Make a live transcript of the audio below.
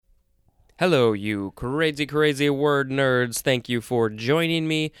Hello, you crazy word nerds. Thank you for joining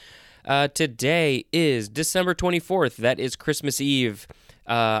me. Today is December 24th. That is Christmas Eve.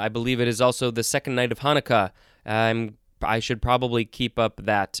 I believe it is also the second night of Hanukkah. I should probably keep up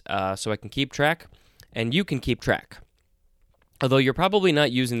that so I can keep track, and you can keep track. Although you're probably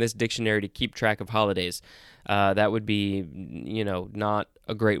not using this dictionary to keep track of holidays. That would be, not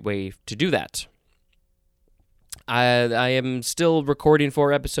a great way to do that. I am still recording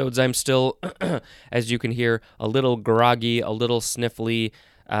 4 episodes. I'm still, as you can hear, a little groggy, a little sniffly,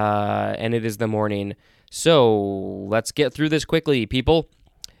 and it is the morning. So let's get through this quickly, people.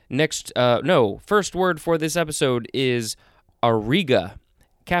 First word for this episode is Auriga,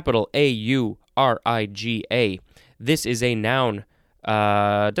 capital Auriga. This is a noun.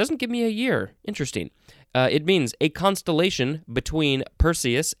 Doesn't give me a year. Interesting. It means a constellation between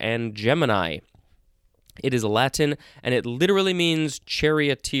Perseus and Gemini. It is Latin, and it literally means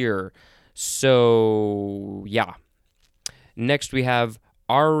charioteer. So, yeah. Next, we have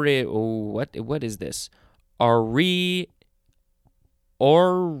what is this? Aurignacien.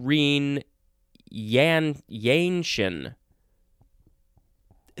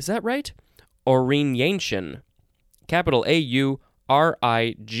 Is that right? Aurignacien. Capital Aurignacien.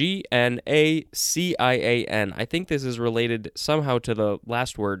 I think this is related somehow to the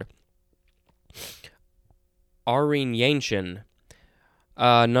last word. Aurignacien.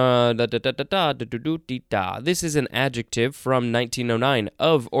 This is an adjective from 1909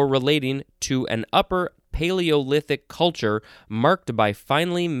 of or relating to an upper Paleolithic culture marked by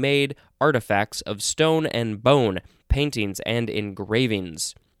finely made artifacts of stone and bone, paintings, and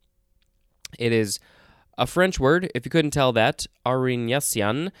engravings. It is a French word, if you couldn't tell that,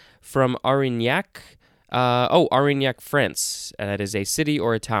 Aurignacien, from Aurignac, Aurignac, France. That is a city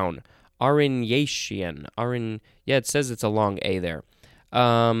or a town. Aurignacien. It says it's a long A there.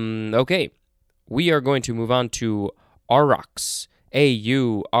 Okay. We are going to move on to aurochs.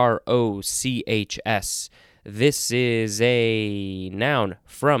 Aurochs. This is a noun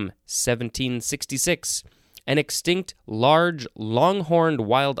from 1766. An extinct, large, long-horned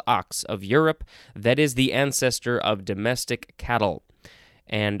wild ox of Europe that is the ancestor of domestic cattle.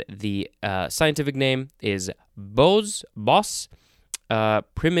 And the scientific name is Bos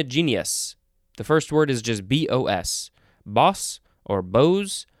primigenius. The first word is just B-O-S. Bos or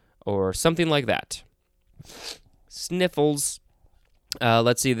Bose or something like that. Sniffles.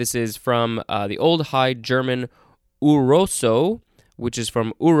 Let's see, this is from the Old High German uroso, which is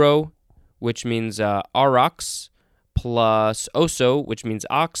from uro, which means aurochs, plus oso, which means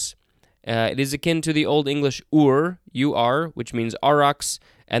ox. It is akin to the Old English U-R, which means aurochs,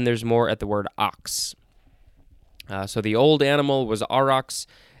 and there's more at the word ox. So the old animal was aurochs,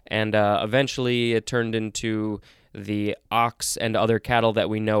 and eventually it turned into the ox and other cattle that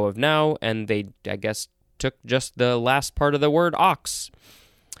we know of now, and they, I guess, took just the last part of the word ox.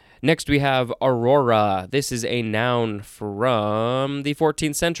 Next we have aurora. This is a noun from the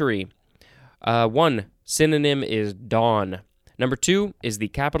 14th century. One synonym is dawn. Number 2 is the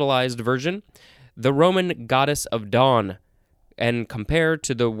capitalized version, the Roman goddess of dawn, and compared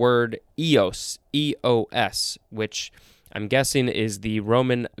to the word Eos, E-O-S, which I'm guessing is the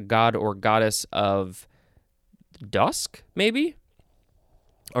Roman god or goddess of dusk, maybe?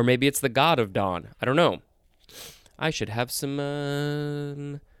 Or maybe it's the god of dawn. I don't know. I should have some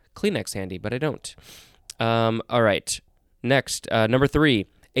Kleenex handy, but I don't. All right. Next, number 3.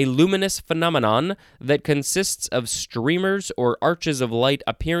 A luminous phenomenon that consists of streamers or arches of light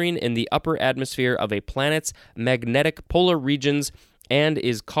appearing in the upper atmosphere of a planet's magnetic polar regions and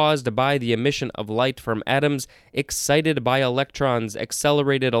is caused by the emission of light from atoms excited by electrons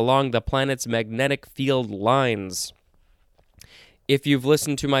accelerated along the planet's magnetic field lines. If you've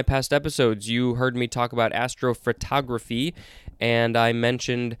listened to my past episodes, you heard me talk about astrophotography, and I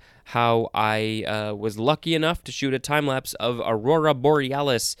mentioned how I was lucky enough to shoot a time-lapse of Aurora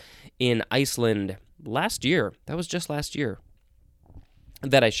Borealis in Iceland last year. That was just last year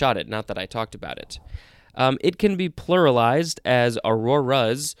that I shot it, not that I talked about it. It can be pluralized as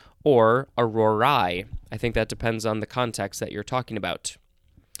auroras or aurorae. I think that depends on the context that you're talking about.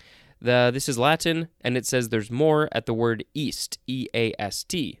 This is Latin, and it says there's more at the word east,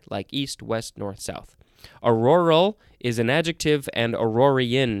 E-A-S-T, like east, west, north, south. Auroral is an adjective, and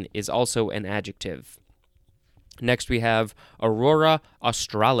aurorian is also an adjective. Next, we have aurora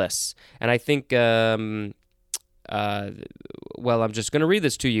australis, and I think, I'm just going to read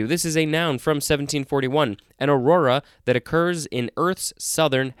this to you. This is a noun from 1741, an aurora that occurs in Earth's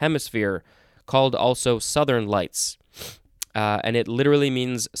southern hemisphere, called also southern lights. And it literally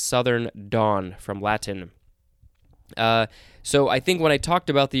means southern dawn from Latin. So I think when I talked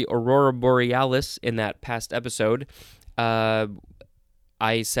about the aurora borealis in that past episode, I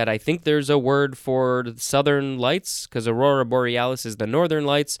said I think there's a word for the southern lights because aurora borealis is the northern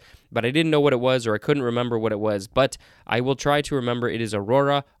lights, but I didn't know what it was or I couldn't remember what it was. But I will try to remember it is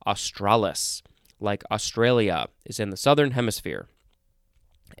aurora australis, like Australia is in the southern hemisphere.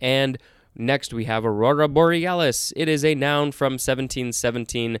 And next we have aurora borealis. It is a noun from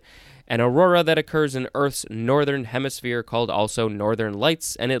 1717, an aurora that occurs in Earth's northern hemisphere called also northern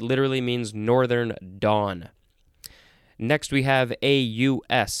lights, and it literally means northern dawn. Next we have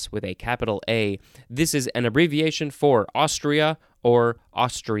AUS with a capital A. This is an abbreviation for Austria or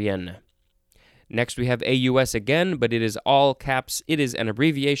Austrian. Next we have AUS again, but it is all caps. It is an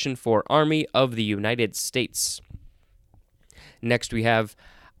abbreviation for Army of the United States. Next we have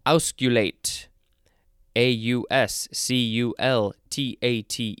auscultate. AUSCULTATE.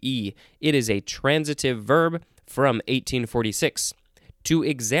 It is a transitive verb from 1846. To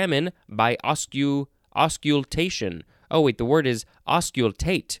examine by auscultation. Oh, wait, the word is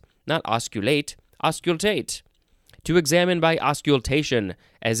auscultate, not osculate. Auscultate. To examine by auscultation,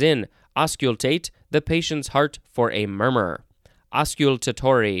 as in auscultate the patient's heart for a murmur.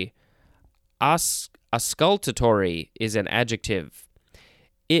 Auscultatory. Auscultatory is an adjective.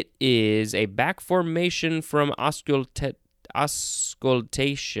 It is a back formation from auscultation.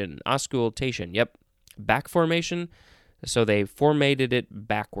 Yep, back formation. So they formatted it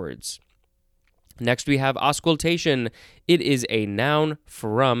backwards. Next we have auscultation. It is a noun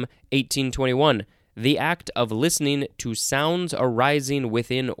from 1821. The act of listening to sounds arising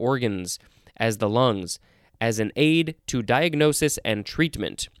within organs, as the lungs, as an aid to diagnosis and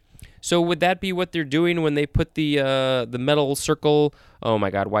treatment. So would that be what they're doing when they put the metal circle? Oh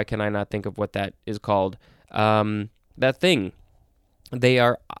my God, why can I not think of what that is called? That thing.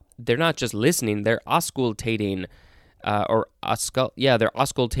 They're not just listening; they're auscultating, they're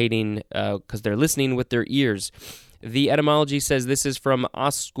auscultating because they're listening with their ears. The etymology says this is from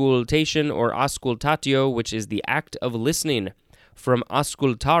auscultation or auscultatio, which is the act of listening, from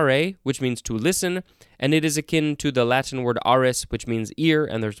auscultare, which means to listen, and it is akin to the Latin word aures, which means ear,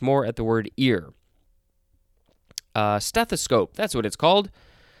 and there's more at the word ear. Stethoscope, that's what it's called.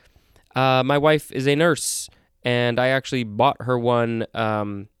 My wife is a nurse, and I actually bought her one.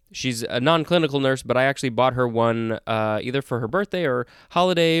 She's a non-clinical nurse, but I actually bought her one either for her birthday or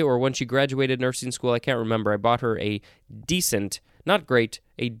holiday or when she graduated nursing school. I can't remember. I bought her a decent, not great,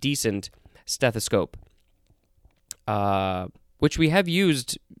 a decent stethoscope, which we have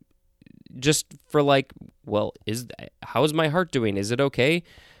used just for how is my heart doing? Is it okay?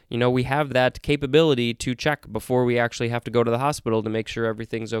 You know, we have that capability to check before we actually have to go to the hospital to make sure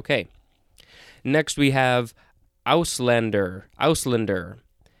everything's okay. Next, we have Ausländer. Ausländer.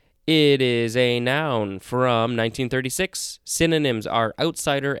 It is a noun from 1936. Synonyms are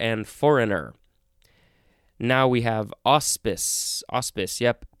outsider and foreigner. Now we have auspice. Auspice,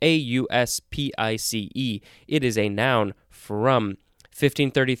 yep. AUSPICE. It is a noun from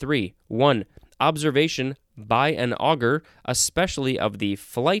 1533. 1. Observation by an augur, especially of the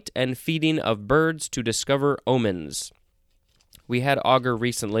flight and feeding of birds to discover omens. We had augur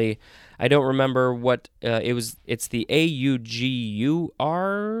recently. I don't remember what it was. It's the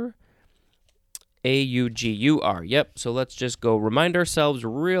AUGUR. AUGUR. Yep. So let's just go remind ourselves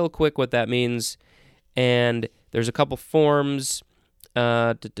real quick what that means. And there's a couple forms.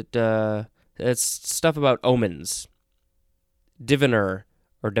 It's stuff about omens. Diviner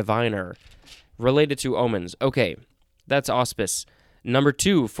or diviner. Related to omens. Okay. That's auspice. Number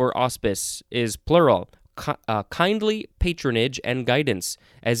 2 for auspice is plural. Kindly patronage and guidance,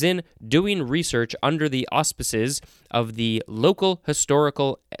 as in doing research under the auspices of the local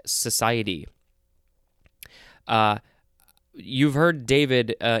historical society. You've heard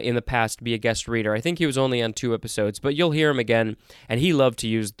David in the past be a guest reader. I think he was only on 2 episodes, but you'll hear him again, and he loves to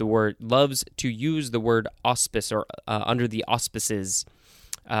use the word auspice or under the auspices.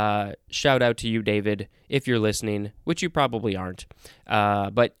 Shout out to you, David, if you're listening, which you probably aren't.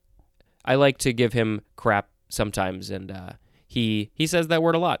 But I like to give him crap sometimes, and he says that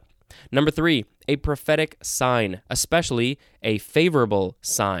word a lot. Number 3, a prophetic sign, especially a favorable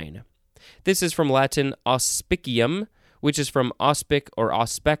sign. This is from Latin auspicium, which is from auspic or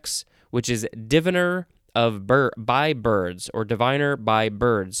auspex, which is diviner by birds or diviner by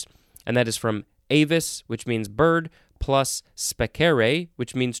birds. And that is from avis, which means bird, plus specere,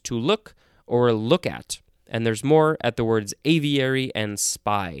 which means to look or look at. And there's more at the words aviary and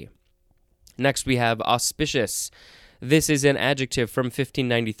spy. Next, we have auspicious. This is an adjective from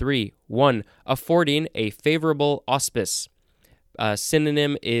 1593. 1. Affording a favorable auspice.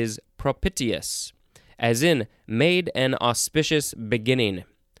 Synonym is propitious. as in made an auspicious beginning.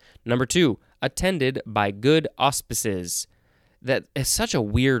 Number 2, attended by good auspices. That is such a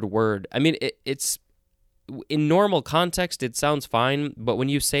weird word. I mean, it's in normal context, it sounds fine, but when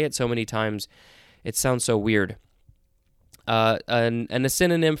you say it so many times, it sounds so weird. And a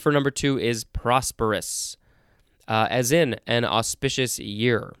synonym for number 2 is prosperous, as in an auspicious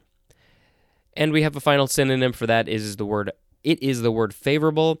year. And we have a final synonym for that is the word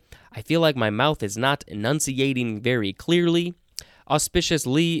favorable. I feel like my mouth is not enunciating very clearly.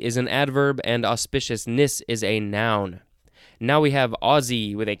 Auspiciously is an adverb, and auspiciousness is a noun. Now we have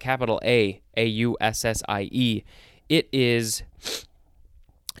Aussie with a capital A, A-U-S-S-I-E. It is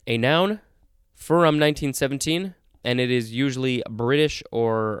a noun from 1917, and it is usually British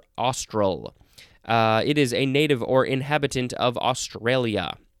or Austral. It is a native or inhabitant of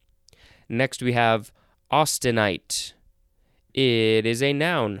Australia. Next we have austenite. It is a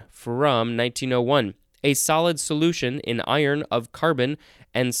noun from 1901. A solid solution in iron of carbon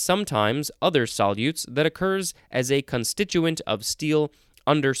and sometimes other solutes that occurs as a constituent of steel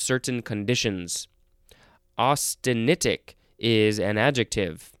under certain conditions. Austenitic is an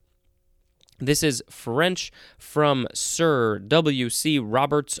adjective. This is French from Sir W.C.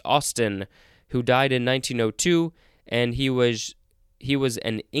 Roberts Austin, who died in 1902, and he was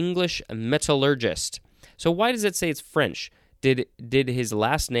an English metallurgist. So why does it say it's French? Did his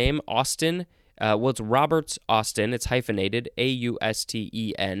last name, Austin, it's Roberts Austin, it's hyphenated,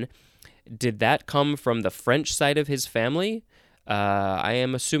 A-U-S-T-E-N. Did that come from the French side of his family? I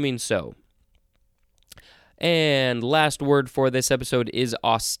am assuming so. And last word for this episode is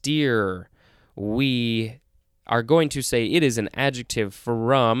austere. We are going to say it is an adjective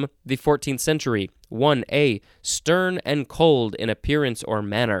from the 14th century. 1A, stern and cold in appearance or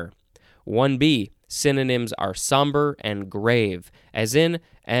manner. 1B, synonyms are somber and grave, as in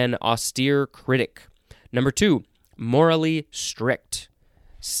an austere critic. Number 2, morally strict.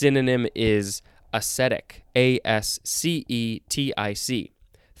 Synonym is ascetic, A-S-C-E-T-I-C.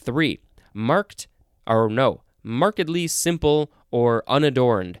 3, markedly simple or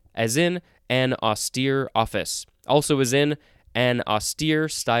unadorned, as in an austere office, also as in an austere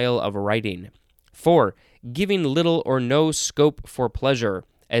style of writing. 4, giving little or no scope for pleasure,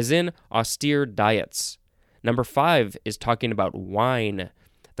 as in austere diets. Number 5 is talking about wine,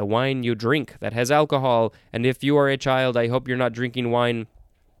 the wine you drink that has alcohol, and if you are a child, I hope you're not drinking wine.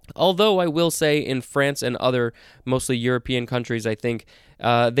 Although I will say in France and other mostly European countries, I think,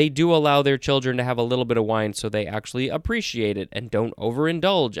 they do allow their children to have a little bit of wine so they actually appreciate it and don't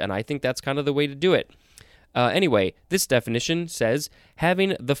overindulge, and I think that's kind of the way to do it. Anyway, this definition says,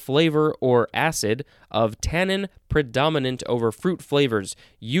 having the flavor or acid of tannin predominant over fruit flavors,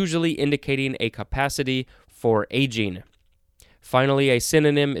 usually indicating a capacity for aging. Finally, a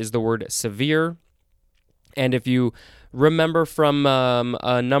synonym is the word severe, and if you remember from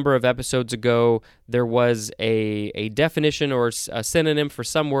a number of episodes ago, there was a definition or a synonym for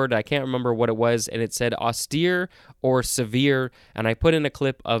some word. I can't remember what it was, and it said austere or severe, and I put in a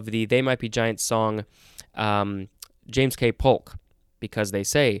clip of the They Might Be Giants song, James K. Polk, because they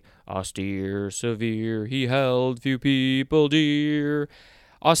say, austere, severe, he held few people dear.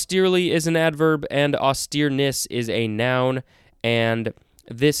 Austerely is an adverb, and austereness is a noun, and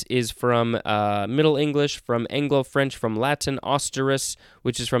this is from Middle English, from Anglo-French, from Latin, austerus,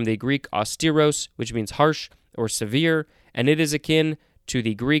 which is from the Greek austeros, which means harsh or severe, and it is akin to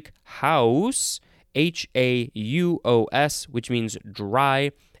the Greek haus, H-A-U-O-S, which means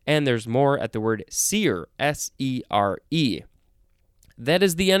dry, and there's more at the word seer, S-E-R-E. That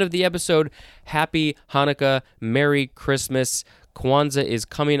is the end of the episode. Happy Hanukkah, Merry Christmas. Kwanzaa is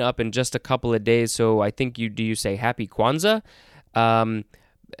coming up in just a couple of days, so I think you say Happy Kwanzaa?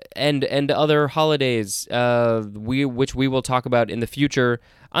 And other holidays, which we will talk about in the future.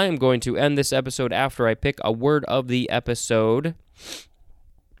 I am going to end this episode after I pick a word of the episode,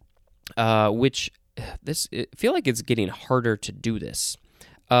 I feel like it's getting harder to do this.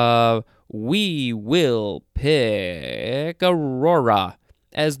 We will pick aurora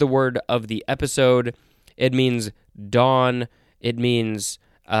as the word of the episode. It means dawn. It means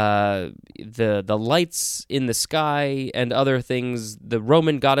the lights in the sky and other things, the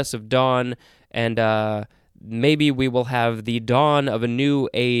Roman goddess of dawn, and maybe we will have the dawn of a new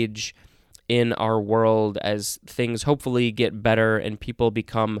age in our world as things hopefully get better and people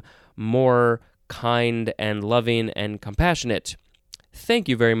become more kind and loving and compassionate. Thank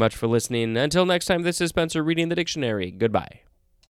you very much for listening. Until next time, this is Spencer reading the dictionary. Goodbye.